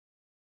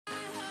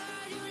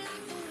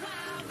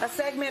A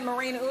segment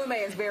Marina Ume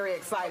is very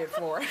excited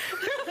for.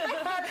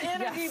 Her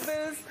energy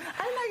boost.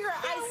 I know you're an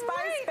Ice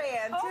Spice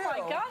fan, too. Oh,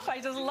 my gosh,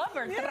 I just love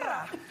her.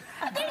 Yeah.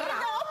 There you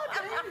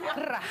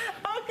go.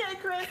 Okay,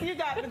 Chris, you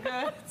got the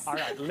goods. All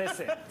right,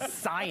 listen.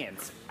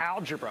 Science,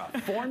 algebra,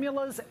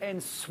 formulas,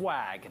 and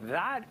swag.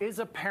 That is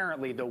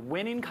apparently the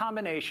winning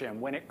combination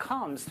when it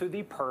comes to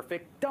the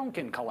perfect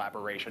Dunkin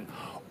collaboration.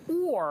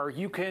 Or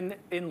you can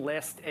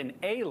enlist an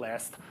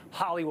A-list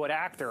Hollywood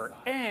actor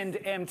and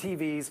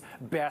MTV's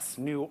best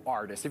new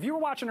artist. If you were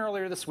watching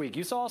earlier this week,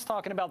 you saw us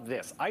talking about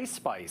this. Ice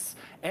Spice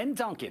and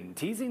Dunkin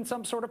teasing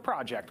some sort of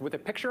project with a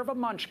picture of a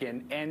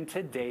munchkin and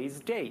today's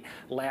date.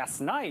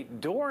 Last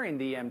night, during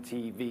the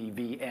MTV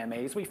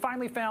VMAs, we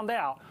finally found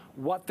out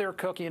what they're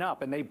cooking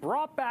up, and they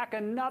brought back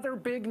another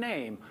big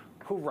name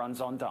who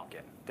runs on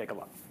Dunkin. Take a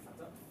look.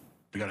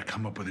 We gotta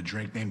come up with a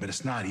drink name, but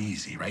it's not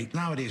easy, right?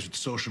 Nowadays with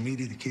social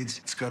media, the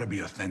kids, it's gotta be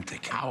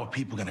authentic. How are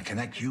people gonna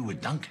connect you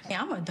with Dunkin?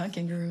 Yeah, I'm a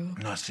Dunkin' girl.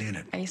 I'm not seeing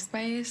it. Ice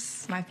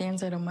Spice, my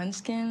fans are the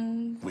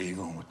Munchkins. Where you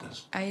going with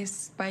this? Ice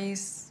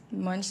Spice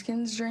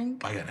Munchkins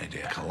drink. I got an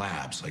idea.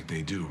 Collabs like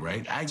they do,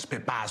 right? I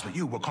spit bars with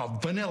you. We're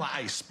called Vanilla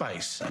Ice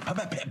Spice.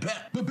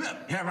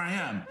 Here I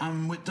am.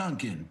 I'm with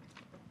Dunkin.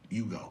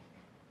 You go.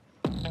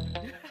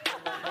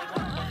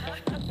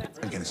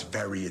 Again, it's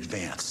very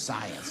advanced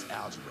science,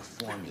 algebra,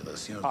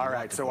 formulas. You know, all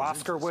right, so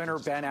Oscar winner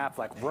Ben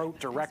Affleck wrote,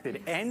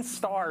 directed, and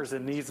stars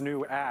in these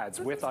new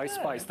ads with Ice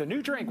Spice. The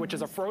new drink, which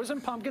is a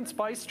frozen pumpkin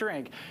spice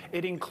drink,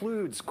 it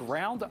includes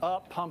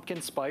ground-up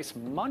pumpkin spice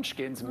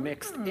munchkins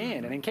mixed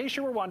in. And in case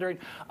you were wondering,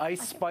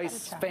 Ice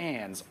Spice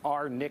fans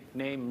are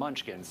nicknamed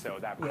munchkins, so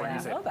that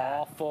brings it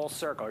all full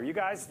circle. Are you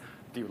guys...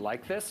 Do you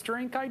like this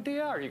drink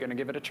idea? Are you going to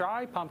give it a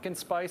try? Pumpkin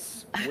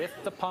spice with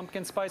the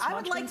pumpkin spice munchkins?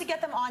 I would like to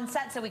get them on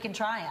set so we can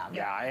try them.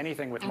 Yeah,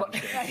 anything with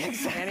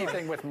munchkins.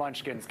 Anything with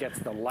munchkins gets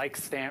the like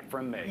stamp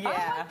from me.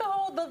 Yeah.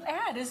 I like the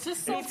ad. It's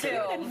just so cute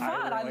and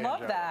fun. I love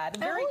that.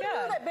 Very good.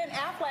 Who knew that Ben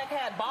Affleck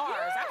had bars?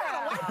 I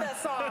kind of like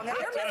that song. And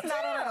they're missing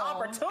out on an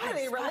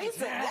opportunity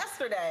releasing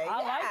yesterday.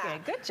 I like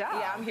it. Good job.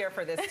 Yeah, I'm here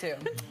for this too.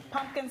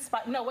 Pumpkin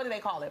spice. No, what do they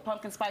call it?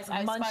 Pumpkin spice,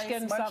 ice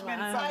Munchkin spice, Munchkin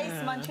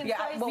spice. Munchkin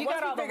spice. Well, You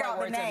got all the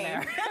words in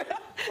there.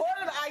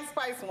 Order the Ice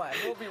Spice one.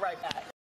 We'll be right back.